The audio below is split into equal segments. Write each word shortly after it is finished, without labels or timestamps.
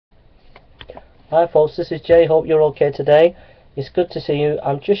Hi folks, this is Jay. Hope you're okay today. It's good to see you.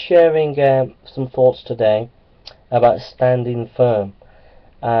 I'm just sharing some thoughts today about standing firm.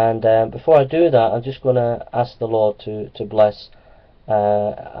 And before I do that, I'm just going to ask the Lord to bless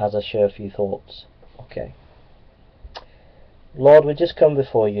as I share a few thoughts. Okay. Lord, we just come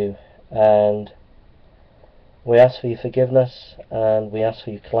before you and we ask for your forgiveness and we ask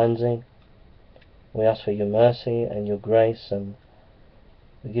for your cleansing. We ask for your mercy and your grace, and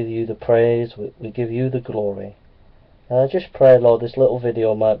we give you the praise, we give you the glory. And I just pray, Lord, this little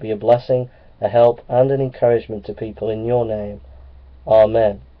video might be a blessing, a help, and an encouragement to people in your name.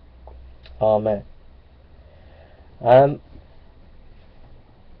 Amen. Amen.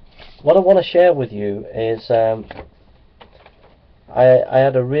 What I want to share with you is I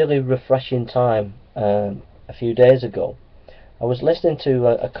had a really refreshing time a few days ago. I was listening to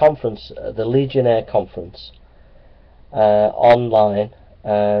a conference, the Legionnaire Conference, online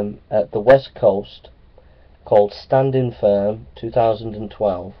at the West Coast, called Standing Firm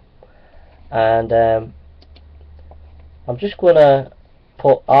 2012, and I'm just going to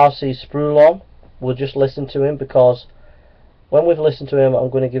put R.C. Sproul on. We'll just listen to him, because when we've listened to him, I'm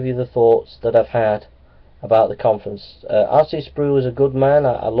going to give you the thoughts that I've had about the conference. R.C. Sproul is a good man.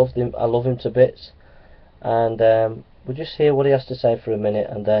 I love him to bits, and we'll just hear what he has to say for a minute,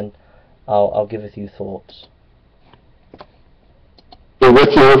 and then I'll give a few thoughts. We're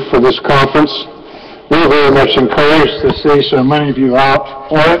with you for this conference. We're very much encouraged to see so many of you out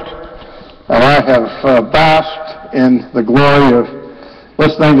for it, and I have basked in the glory of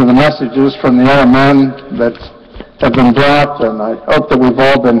listening to the messages from the other men that have been brought, and I hope that we've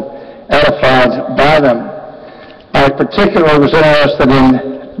all been edified by them. I particularly was interested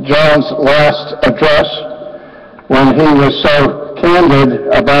in John's last address, when he was so candid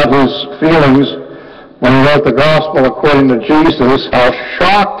about his feelings when he wrote the Gospel according to Jesus, how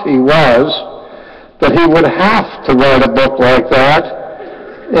shocked he was that he would have to write a book like that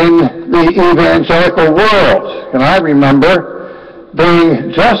in the evangelical world. And I remember being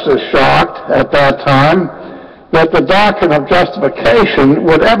just as shocked at that time that the doctrine of justification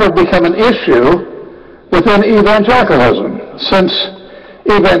would ever become an issue within evangelicalism, since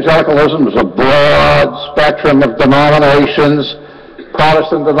evangelicalism is a broad spectrum of denominations,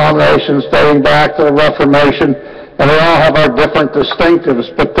 Protestant denominations dating back to the Reformation, and we all have our different distinctives.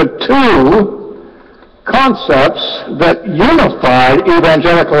 But the two concepts that unified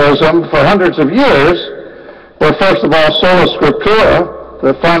evangelicalism for hundreds of years were, first of all, sola scriptura,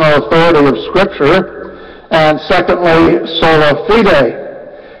 the final authority of Scripture, and secondly, sola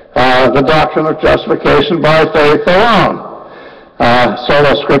fide, the doctrine of justification by faith alone.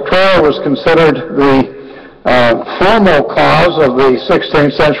 Sola scriptura was considered the formal cause of the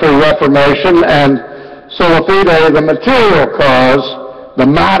 16th century Reformation, and sola fide, the material cause, the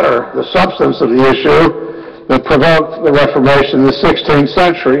matter, the substance of the issue that provoked the Reformation in the 16th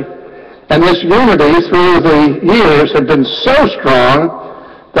century. And this unity through the years had been so strong,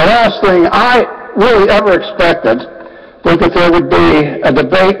 the last thing I really ever expected was that there would be a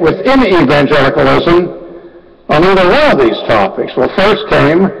debate within evangelicalism on either one of these topics. Well, first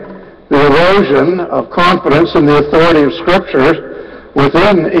came the erosion of confidence in the authority of Scripture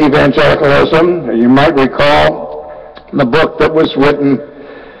within evangelicalism. You might recall the book that was written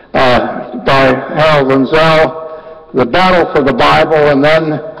by Harold Lindsell, The Battle for the Bible, and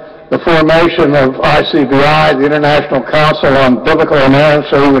then the formation of ICBI, the International Council on Biblical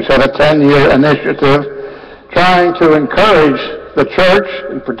Inerrancy, which had a 10-year initiative trying to encourage the church,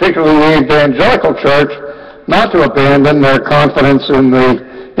 and particularly the evangelical church, not to abandon their confidence in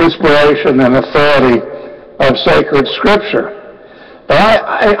the inspiration and authority of sacred Scripture. But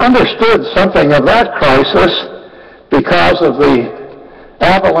I understood something of that crisis because of the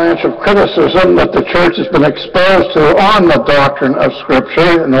avalanche of criticism that the church has been exposed to on the doctrine of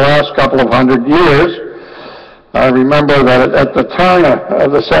Scripture in the last couple of hundred years. I remember that at the turn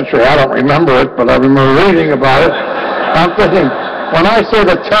of the century, I don't remember it, but I remember reading about it. I'm thinking, when I say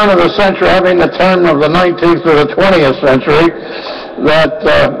the turn of the century, I mean the turn of the 19th or the 20th century, that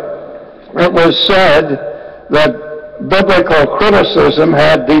it was said that biblical criticism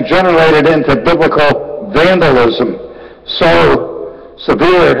had degenerated into biblical vandalism. So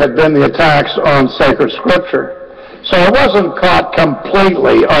severe had been the attacks on sacred Scripture. So I wasn't caught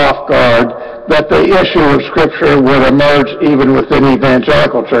completely off guard that the issue of Scripture would emerge even within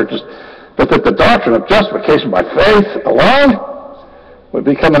evangelical churches, but that the doctrine of justification by faith alone would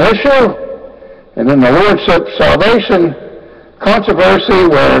become an issue. And in the Lordship Salvation controversy,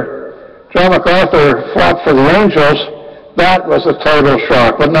 where John MacArthur fought for the angels, that was a total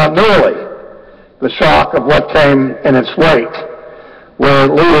shock, but not nearly the shock of what came in its wake where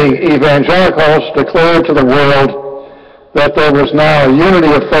leading evangelicals declared to the world that there was now a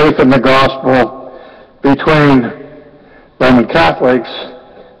unity of faith in the gospel between Roman Catholics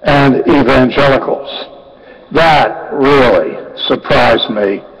and evangelicals. That really surprised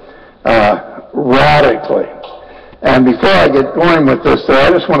me radically. And before I get going with this,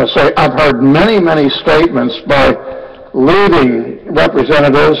 I just want to say I've heard many statements by leading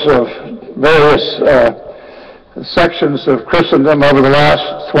representatives of various sections of Christendom over the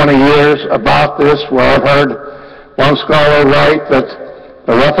last 20 years about this, where I've heard one scholar write that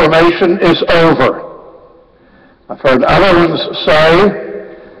the Reformation is over. I've heard other ones say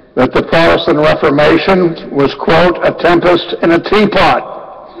that the Protestant Reformation was, quote, a tempest in a teapot.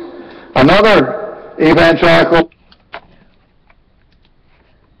 Another evangelical...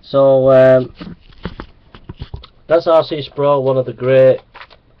 So, that's R.C. Sproul, one of the great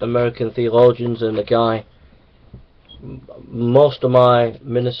American theologians, and the guy, most of my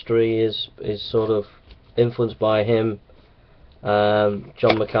ministry is sort of influenced by him.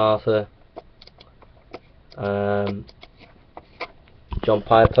 John MacArthur, John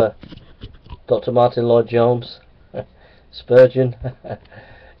Piper, Dr. Martin Lloyd-Jones, Spurgeon,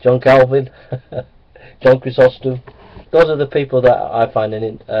 John Calvin, John Chrysostom. Those are the people that I find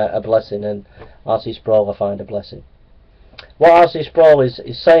a blessing, and R.C. Sproul I find a blessing. What R.C. Sproul is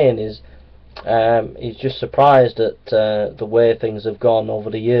saying is he's just surprised at the way things have gone over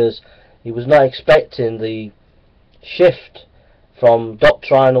the years. He was not expecting the shift from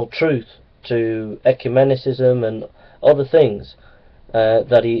doctrinal truth to ecumenicism and other things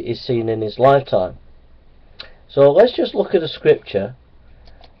that he is seen in his lifetime. So let's just look at the scripture,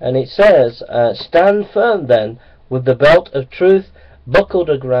 and it says, stand firm then with the belt of truth buckled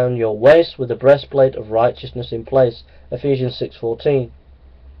around your waist, with the breastplate of righteousness in place. Ephesians 6:14.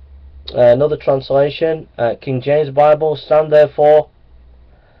 Another translation, King James Bible, stand therefore,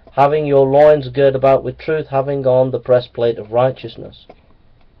 having your loins girt about with truth, having on the breastplate of righteousness.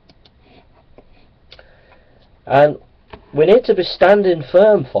 And we need to be standing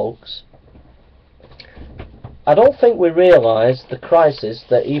firm, folks. I don't think we realise the crisis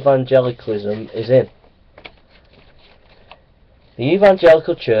that evangelicalism is in. The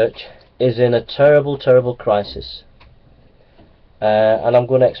evangelical church is in a terrible crisis. And I'm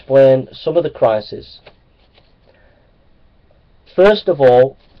going to explain some of the crises. First of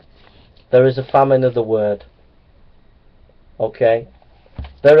all, there is a famine of the word. Okay?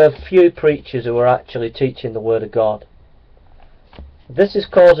 There are few preachers who are actually teaching the word of God. This is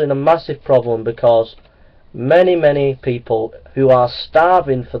causing a massive problem because many people who are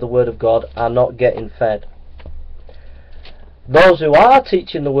starving for the word of God are not getting fed. Those who are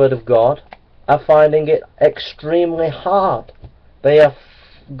teaching the word of God are finding it extremely hard. They are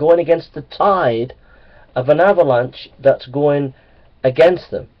going against the tide of an avalanche that's going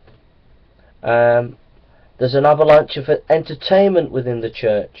against them. There's an avalanche of entertainment within the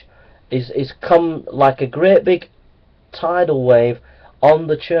church. It's come like a great big tidal wave on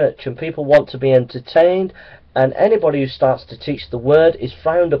the church, and people want to be entertained, and anybody who starts to teach the word is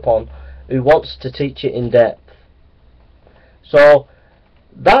frowned upon, who wants to teach it in depth. So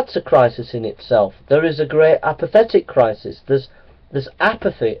that's a crisis in itself. There is a great apathetic crisis. There's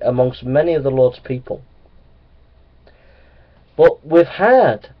apathy amongst many of the Lord's people. But we've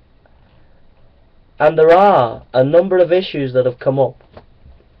had, and there are, a number of issues that have come up.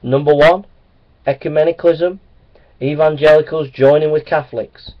 Number one, ecumenicalism, evangelicals joining with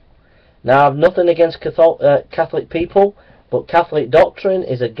Catholics. Now, I've nothing against Catholic people, but Catholic doctrine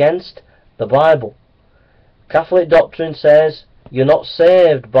is against the Bible. Catholic doctrine says you're not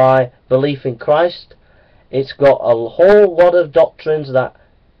saved by belief in Christ. It's got a whole lot of doctrines that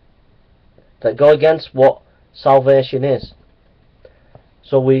go against what salvation is.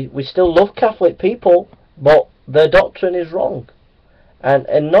 So we still love Catholic people, but their doctrine is wrong.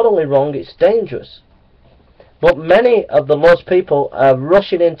 And not only wrong, it's dangerous. But many of the Lord's people are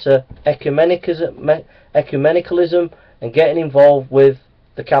rushing into ecumenicalism and getting involved with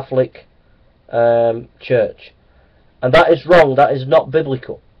the Catholic Church. And that is wrong. That is not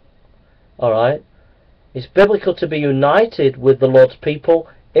biblical. Alright? It's biblical to be united with the Lord's people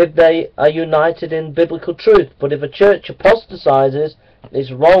if they are united in biblical truth. But if a church apostatizes,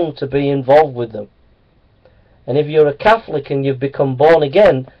 it's wrong to be involved with them. And if you're a Catholic and you've become born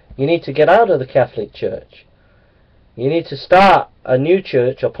again, you need to get out of the Catholic Church. You need to start a new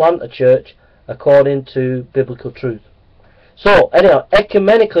church or plant a church according to biblical truth. So, anyhow,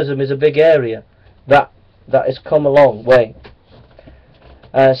 ecumenicalism is a big area that has come a long way.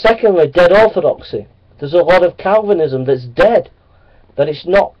 Secondly, dead orthodoxy. There's a lot of Calvinism that's dead, that it's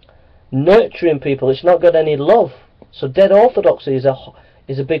not nurturing people, it's not got any love. So dead orthodoxy is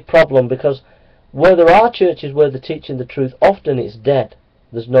a big problem, because where there are churches where they're teaching the truth, often it's dead.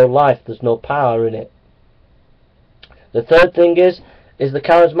 There's no life, there's no power in it. The third thing is the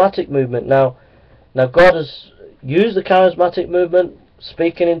charismatic movement. Now God has used the charismatic movement,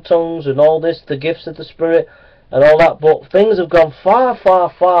 speaking in tongues and all this, the gifts of the Spirit and all that, but things have gone far,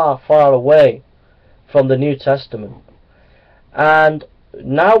 far, far, far away from the New Testament. And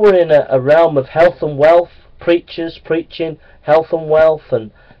now we're in a realm of health and wealth, preachers preaching health and wealth,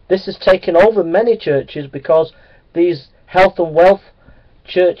 and this has taken over many churches, because these health and wealth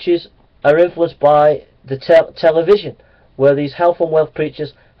churches are influenced by the television, where these health and wealth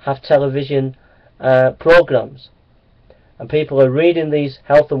preachers have television programs, and people are reading these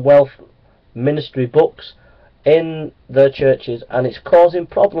health and wealth ministry books in their churches, and it's causing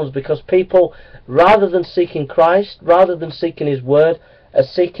problems, because people, rather than seeking Christ, rather than seeking His Word, are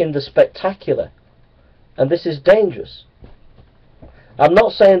seeking the spectacular, and this is dangerous. I'm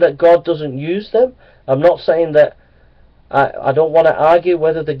not saying that God doesn't use them. I'm not saying that I don't want to argue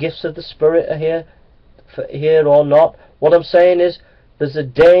whether the gifts of the Spirit are here or not. What I'm saying is there's a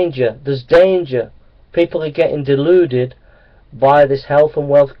danger. There's danger. People are getting deluded by this health and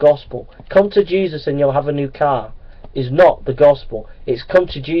wealth gospel. Come to Jesus and you'll have a new car is not the gospel. It's come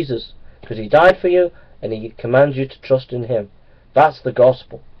to Jesus because He died for you and He commands you to trust in Him. That's the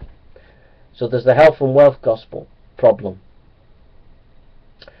gospel. So there's the health and wealth gospel problem.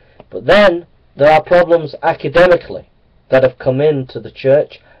 But then there are problems academically that have come into the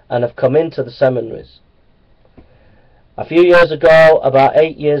church and have come into the seminaries. A few years ago, about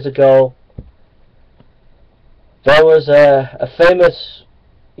 8 years ago, there was a famous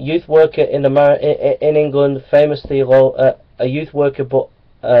youth worker in England, famous theologian, a youth worker, but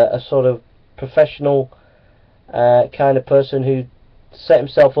a sort of professional kind of person who set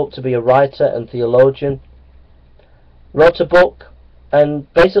himself up to be a writer and theologian, wrote a book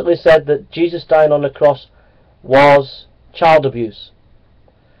and basically said that Jesus dying on the cross was child abuse.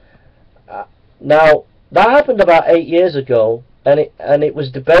 Now, that happened about 8 years ago, and it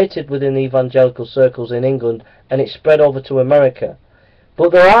was debated within evangelical circles in England, and it spread over to America.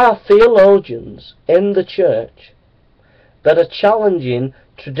 But there are theologians in the church that are challenging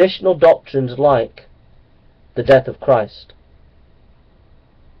traditional doctrines like the death of Christ.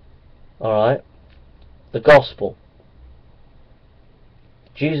 Alright? The gospel.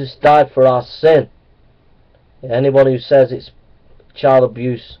 Jesus died for our sin. Anyone who says it's child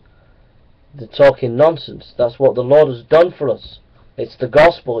abuse, they're talking nonsense. That's what the Lord has done for us. It's the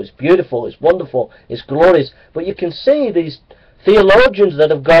gospel. It's beautiful. It's wonderful. It's glorious. But you can see these theologians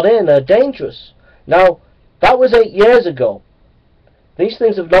that have got in are dangerous. Now, that was 8 years ago. These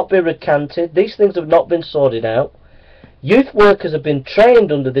things have not been recanted. These things have not been sorted out. Youth workers have been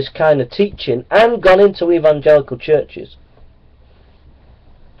trained under this kind of teaching and gone into evangelical churches.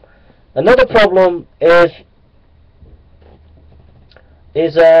 Another problem is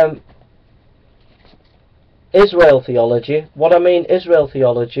Israel theology. What I mean, Israel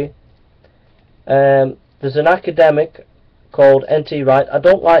theology, there's an academic called N.T. Wright. I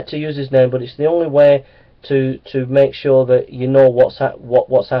don't like to use his name, but it's the only way to make sure that you know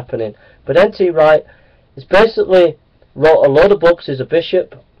what's happening. But N.T. Wright is basically wrote a lot of books. He's a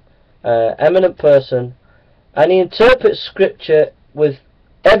bishop, eminent person, and he interprets scripture with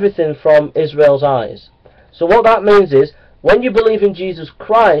everything from Israel's eyes. So what that means is, when you believe in Jesus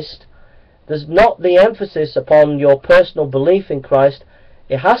Christ, there's not the emphasis upon your personal belief in Christ.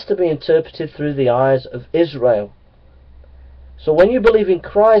 It has to be interpreted through the eyes of Israel. So when you believe in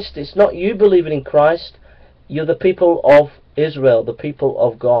Christ, it's not you believing in Christ, you're the people of Israel, the people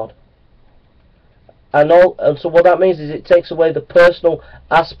of God. And so what that means is it takes away the personal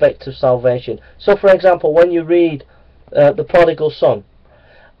aspect of salvation. So for example, when you read the prodigal son,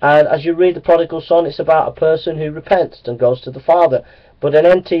 and as you read the prodigal son, it's about a person who repents and goes to the Father. But an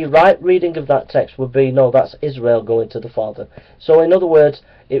N.T. Wright reading of that text would be, no, that's Israel going to the Father. So in other words,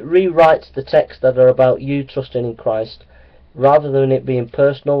 it rewrites the texts that are about you trusting in Christ. Rather than it being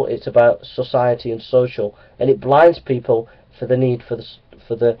personal, it's about society and social. And it blinds people for the need for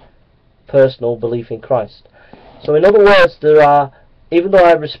the personal belief in Christ. So in other words, there are, even though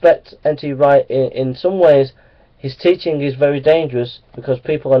I respect N.T. Wright in some ways, his teaching is very dangerous because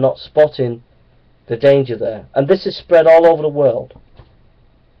people are not spotting the danger there. And this is spread all over the world.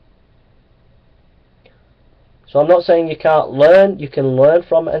 So I'm not saying you can't learn. You can learn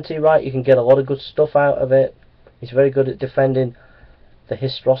from N.T. Wright. You can get a lot of good stuff out of it. He's very good at defending the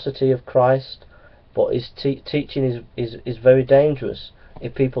historicity of Christ. But his teaching is very dangerous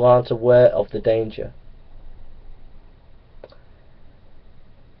if people aren't aware of the danger.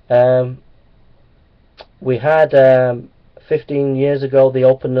 We had 15 years ago the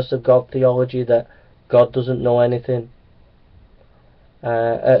openness of God theology, that God doesn't know anything.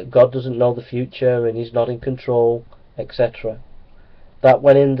 God doesn't know the future and He's not in control, etc. That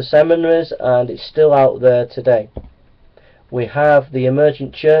went in the seminaries, and it's still out there today. We have the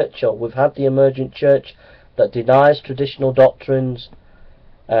emergent church, or we've had the emergent church that denies traditional doctrines.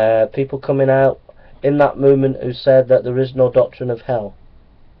 People coming out in that movement who said that there is no doctrine of hell.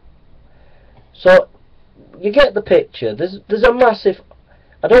 So you get the picture. There's a massive,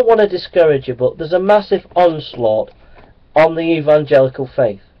 I don't want to discourage you, but there's a massive onslaught on the evangelical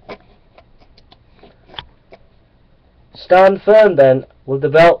faith. Stand firm then, with the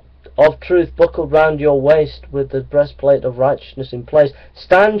belt of truth buckled round your waist, with the breastplate of righteousness in place.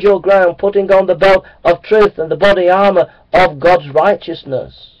 Stand your ground, putting on the belt of truth and the body armour of God's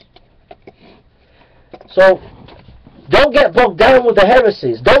righteousness. So, don't get bogged down with the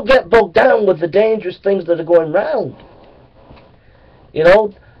heresies. Don't get bogged down with the dangerous things that are going round. You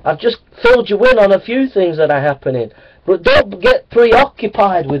know, I've just filled you in on a few things that are happening. But don't get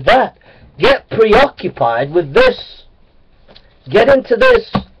preoccupied with that. Get preoccupied with this. Get into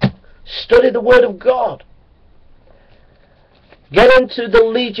this. Study the Word of God. Get into the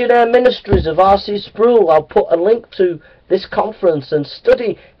Legionnaire Ministries of R.C. Sproul. I'll put a link to this conference, and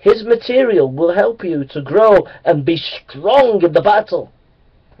study his material will help you to grow and be strong in the battle.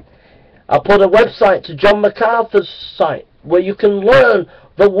 I'll put a website to John MacArthur's site where you can learn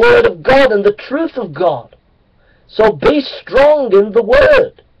the Word of God and the truth of God. So be strong in the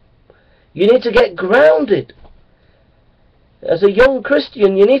Word. You need to get grounded. As a young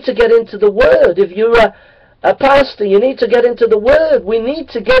Christian, you need to get into the Word. If you're a pastor, you need to get into the Word. We need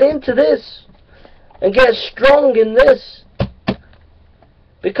to get into this and get strong in this,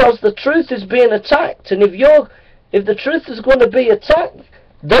 because the truth is being attacked. And if the truth is going to be attacked,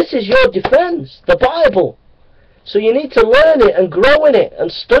 this is your defense, the Bible. So you need to learn it and grow in it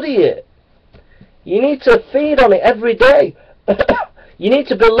and study it. You need to feed on it every day. You need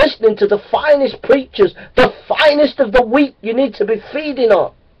to be listening to the finest preachers, the finest of the wheat you need to be feeding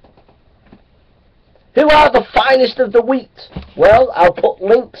on. Who are the finest of the wheat? Well, I'll put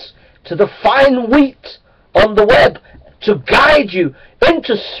links to the fine wheat on the web to guide you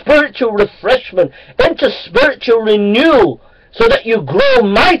into spiritual refreshment, into spiritual renewal, so that you grow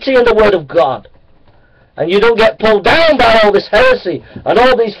mighty in the Word of God. And you don't get pulled down by all this heresy and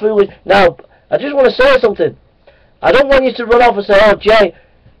all these foolish... Now, I just want to say something. I don't want you to run off and say, oh, Jay,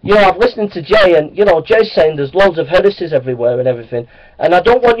 you know, I've listened to Jay, and, you know, Jay's saying there's loads of heresies everywhere and everything. And I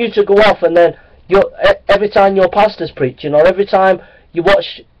don't want you to go off and then, every time your pastor's preaching, or every time you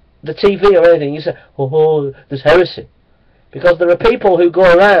watch the TV or anything, you say, oh, there's heresy. Because there are people who go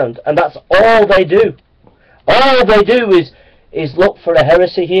around, and that's all they do. All they do is look for a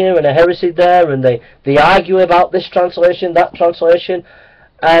heresy here and a heresy there, and they argue about this translation, that translation,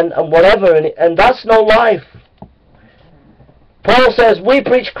 and whatever, and that's no life. Paul says, we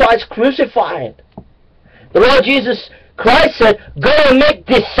preach Christ crucified. The Lord Jesus Christ said, go and make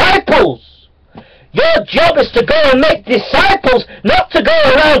disciples. Your job is to go and make disciples, not to go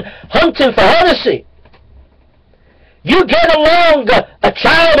around hunting for heresy. You get along a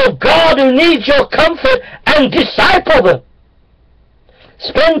child of God who needs your comfort and disciple them.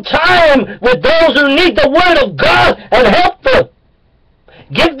 Spend time with those who need the Word of God and help them.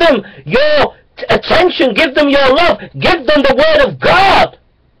 Give them your attention, give them your love, give them the Word of God.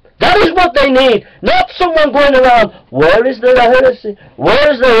 That is what they need, not someone going around, where is there a heresy?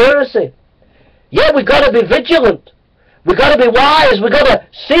 Where is there heresy? Yeah, we've got to be vigilant. We've got to be wise. We've got to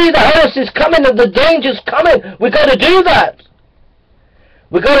see the heresies coming and the dangers coming. We've got to do that.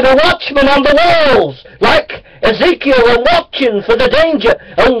 We've got to be watchmen on the walls, like Ezekiel, and watching for the danger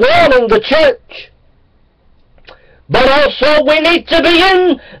and warning the church. But also we need to be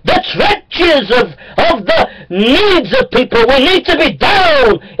in the trenches of the needs of people. We need to be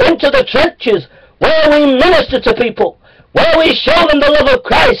down into the trenches where we minister to people, where we show them the love of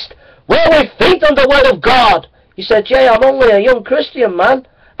Christ, where we feed them the Word of God. He said, Jay, I'm only a young Christian, man.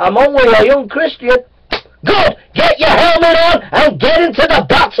 I'm only a young Christian. Good. Get your helmet on and get into the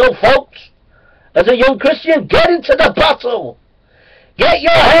battle, folks. As a young Christian, get into the battle. Get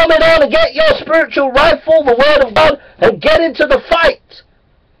your helmet on and get your spiritual rifle, the Word of God, and get into the fight.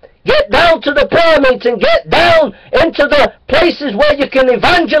 Get down to the prayer meeting. Get down into the places where you can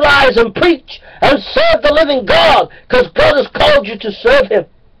evangelize and preach and serve the living God, because God has called you to serve Him.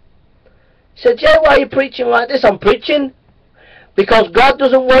 He said, Jay, why are you preaching like this? I'm preaching because God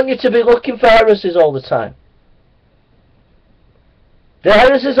doesn't want you to be looking for heresies all the time. The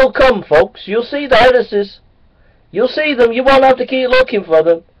heresies will come, folks. You'll see the heresies. You'll see them. You won't have to keep looking for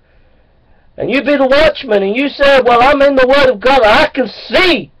them. And you be the watchman, and you say, well, I'm in the Word of God, I can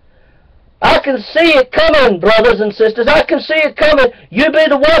see it coming, brothers and sisters. I can see it coming. You be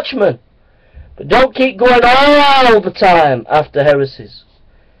the watchman. But don't keep going all the time after heresies.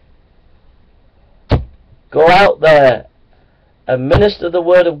 Go out there and minister the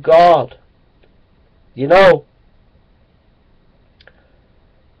Word of God. You know,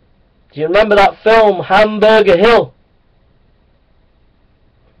 do you remember that film, Hamburger Hill?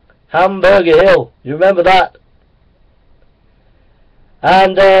 Hamburger Hill. You remember that?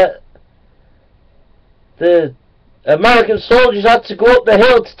 And the American soldiers had to go up the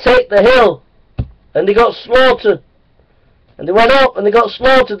hill to take the hill. And they got slaughtered. And they went up and they got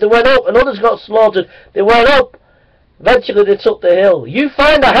slaughtered. They went up and others got slaughtered. They went up. Eventually they took the hill. You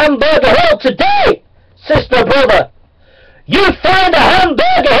find a Hamburger Hill today, sister, brother. You find a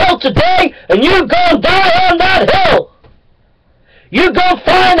Hamburger Hill today and you go and die on that hill. You go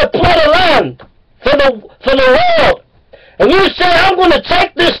find a plot of land for the Lord. And you say, I'm going to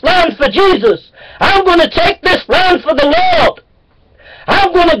take this land for Jesus. I'm going to take this land for the Lord.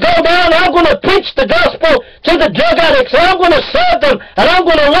 I'm going to go down, I'm going to preach the gospel to the drug addicts, and I'm going to serve them, and I'm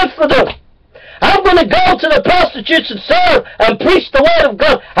going to live for them. I'm going to go to the prostitutes and serve and preach the Word of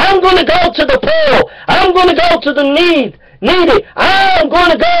God. I'm going to go to the poor. I'm going to go to the needy. I'm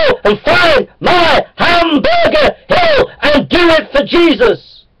going to go and find my Hamburger Hill and do it for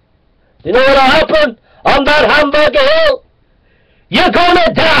Jesus. Do you know what will happen on that Hamburger Hill? You're going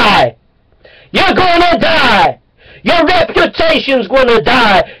to die. You're going to die. Your reputation's going to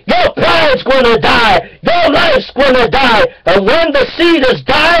die. Your pride's going to die. Your life's going to die. And when the seed has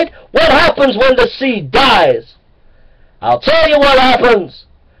died, what happens when the seed dies? I'll tell you what happens.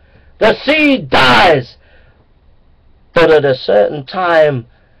 The seed dies. But at a certain time,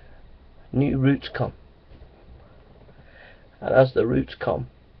 new roots come. And as the roots come,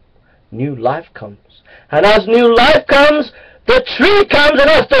 new life comes. And as new life comes, the tree comes. And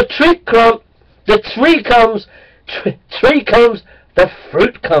as the tree comes, the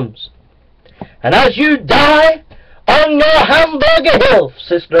fruit comes. And as you die on your Hamburger Hill,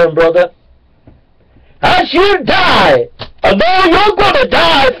 sister and brother, as you die, and no, you're going to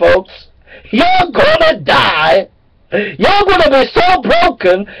die, folks. You're going to die. You're going to be so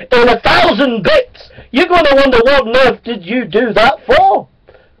broken in 1,000 bits. You're going to wonder, what on earth did you do that for?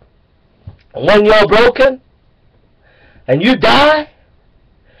 And when you're broken and you die,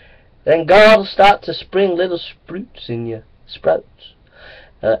 then God will start to spring little sprouts in you. Sprouts.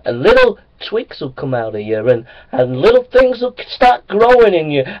 And little twigs will come out of you, and little things will start growing in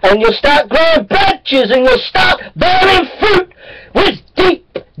you, and you'll start growing branches, and you'll start bearing fruit with deep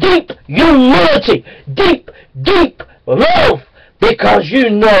humility, deep love, because you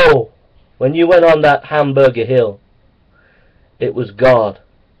know when you went on that Hamburger Hill, it was God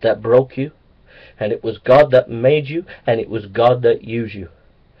that broke you, and it was God that made you, and it was God that used you.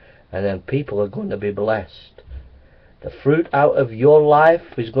 And then people are going to be blessed. The fruit out of your life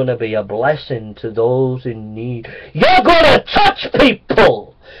is going to be a blessing to those in need. You're going to touch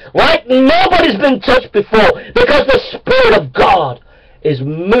people like nobody's been touched before, because the Spirit of God is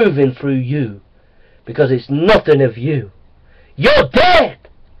moving through you, because it's nothing of you. You're dead.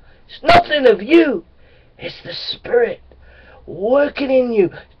 It's nothing of you. It's the Spirit working in you,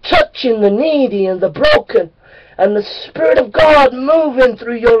 touching the needy and the broken, and the Spirit of God moving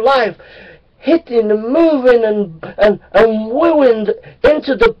through your life, hitting and moving and wooing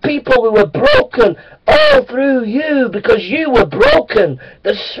into the people who were broken all through you, because you were broken.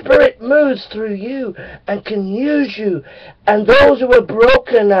 The Spirit moves through you and can use you, and those who were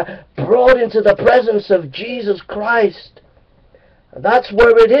broken are brought into the presence of Jesus Christ. And that's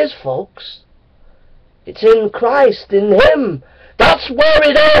where it is, folks. It's in Christ, in Him. That's where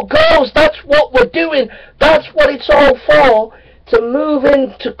it all goes. That's what we're doing. That's what it's all for. To move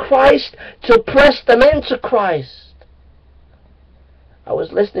into Christ, to press them into Christ. I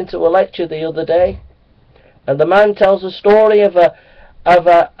was listening to a lecture the other day, and the man tells a story of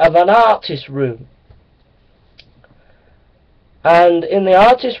an artist room. And in the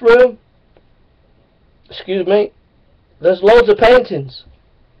artist room, there's loads of paintings.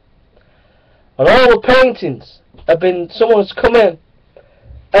 And all the paintings have been, someone's come in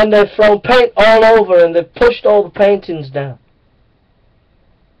and they've thrown paint all over, and they've pushed all the paintings down.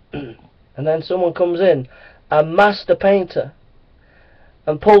 And then someone comes in, a master painter,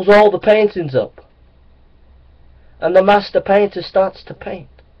 and pulls all the paintings up. And the master painter starts to paint.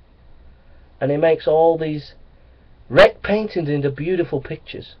 And he makes all these wrecked paintings into beautiful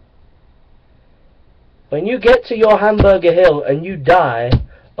pictures. When you get to your Hamburger Hill and you die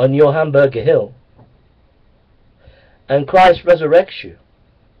on your Hamburger Hill, and Christ resurrects you,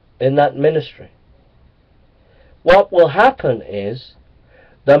 in that ministry. What will happen is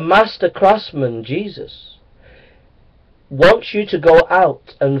the master craftsman, Jesus, wants you to go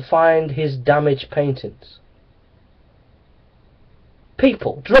out and find his damaged paintings.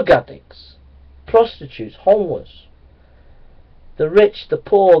 People, drug addicts, prostitutes, homeless, the rich, the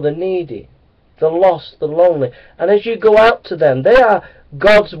poor, the needy, the lost, the lonely. And as you go out to them, they are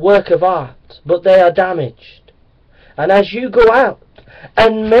God's work of art, but they are damaged. And as you go out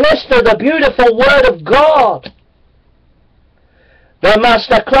and minister the beautiful word of God, the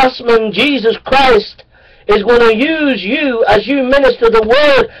master craftsman, Jesus Christ, is going to use you as you minister the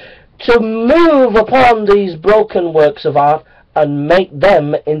word to move upon these broken works of art and make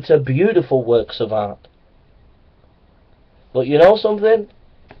them into beautiful works of art. But you know something?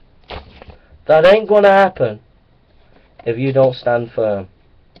 That ain't going to happen if you don't stand firm.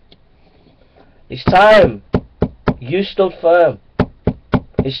 It's time you stood firm.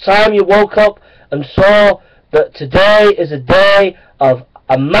 It's time you woke up and saw that today is a day of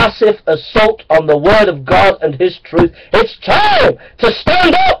a massive assault on the Word of God and His truth. It's time to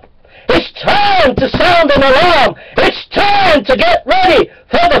stand up. It's time to sound an alarm. It's time to get ready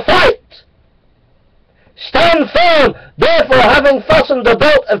for the fight. Stand firm, therefore, having fastened the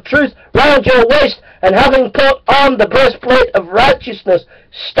belt of truth round your waist, and having put on the breastplate of righteousness,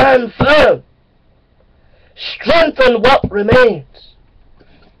 stand firm. Strengthen what remains.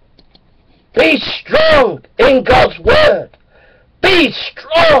 Be strong in God's word. Be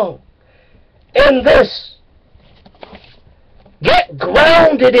strong in this. Get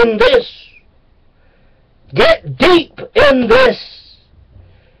grounded in this. Get deep in this.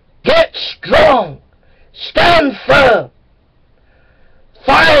 Get strong. Stand firm.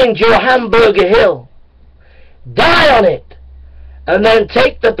 Find your Hamburger Hill. Die on it. And then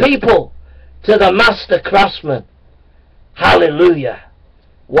take the people to the master craftsman. Hallelujah.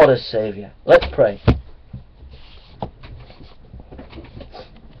 What a Saviour. Let's pray.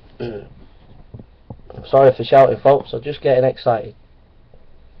 I'm sorry for shouting, folks. I'm just getting excited.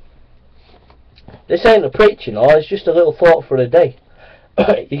 This ain't a preaching, or it's just a little thought for a day.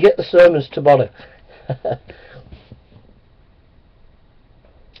 You get the sermons tomorrow.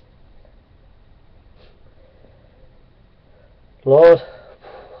 Lord,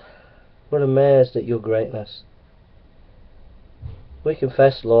 we're amazed at your greatness. We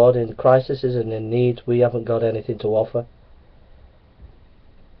confess, Lord, in crises and in needs we haven't got anything to offer.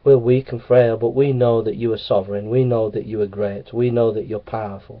 We're weak and frail, but we know that you are sovereign. We know that you are great. We know that you're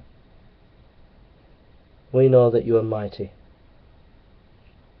powerful. We know that you are mighty.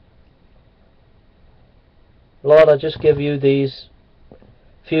 Lord, I just give you these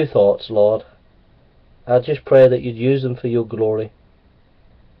few thoughts, Lord. I just pray that you'd use them for your glory.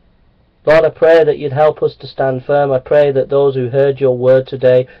 Lord, I pray that you'd help us to stand firm. I pray that those who heard your word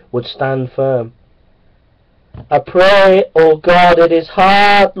today would stand firm. I pray, oh God, it is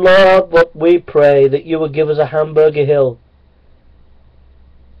hard, Lord, but we pray that you would give us a Hamburger Hill.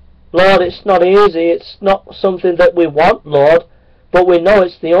 Lord, it's not easy. It's not something that we want, Lord, but we know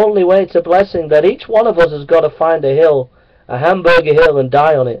it's the only way to blessing, that each one of us has got to find a hill, a Hamburger Hill, and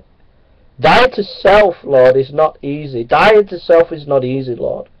die on it. Die to self, Lord, is not easy. Dying to self is not easy,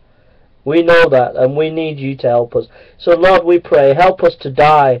 Lord. We know that, and we need you to help us. So, Lord, we pray, help us to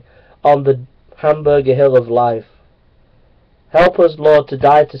die on the Hamburger Hill of life. Help us, Lord, to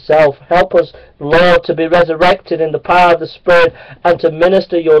die to self. Help us, Lord, to be resurrected in the power of the Spirit and to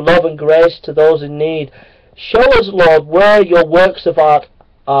minister your love and grace to those in need. Show us, Lord, where your works of art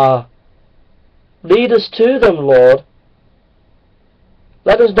are. Lead us to them, Lord.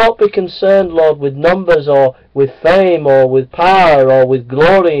 Let us not be concerned, Lord, with numbers or with fame or with power or with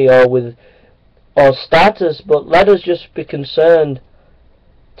glory or status, but let us just be concerned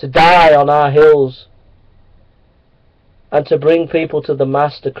to die on our hills and to bring people to the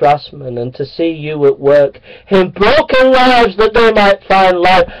master craftsman and to see you at work in broken lives that they might find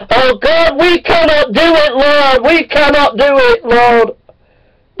life. Oh God, we cannot do it, Lord. We cannot do it, Lord.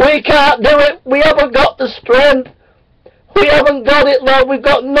 We can't do it. We haven't got the strength. We haven't got it, Lord. We've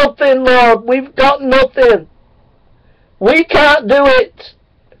got nothing, Lord. We've got nothing. We can't do it.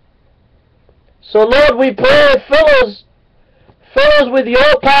 So, Lord, we pray, fill us. Fill us with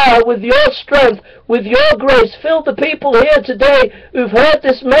your power, with your strength, with your grace. Fill the people here today who've heard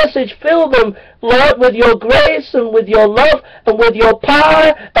this message. Fill them, Lord, with your grace and with your love and with your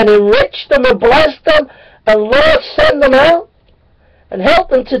power, and enrich them and bless them. And, Lord, send them out. And help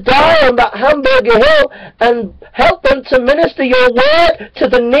them to die on that Hamburger Hill, and help them to minister your word to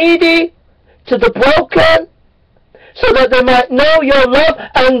the needy, to the broken, so that they might know your love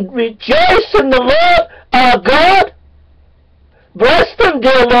and rejoice in the Lord our God. Bless them,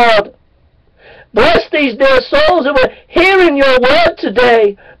 dear Lord. Bless these dear souls who are hearing your word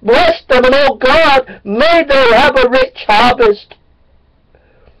today. Bless them, and oh God, may they have a rich harvest.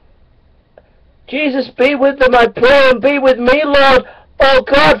 Jesus, be with them, I pray, and be with me, Lord. Oh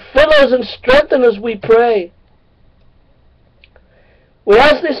God, fill us and strengthen us, we pray. We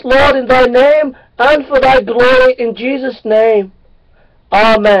ask this, Lord, in thy name and for thy glory, in Jesus' name.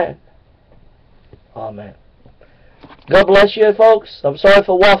 Amen. Amen. God bless you, folks. I'm sorry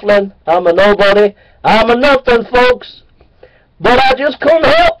for waffling. I'm a nobody. I'm a nothing, folks. But I just couldn't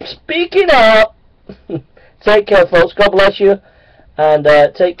help speaking out. Take care, folks. God bless you. And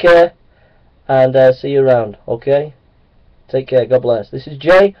take care. And see you around. Okay? Take care. God bless. This is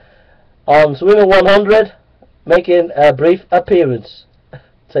Jay on Swimming 100, making a brief appearance.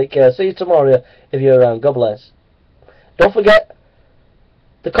 Take care. See you tomorrow if you're around. God bless. Don't forget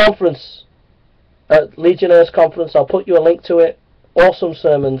the conference. Legionnaires Conference. I'll put you a link to it. Awesome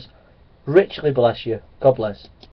sermons. Richly bless you. God bless.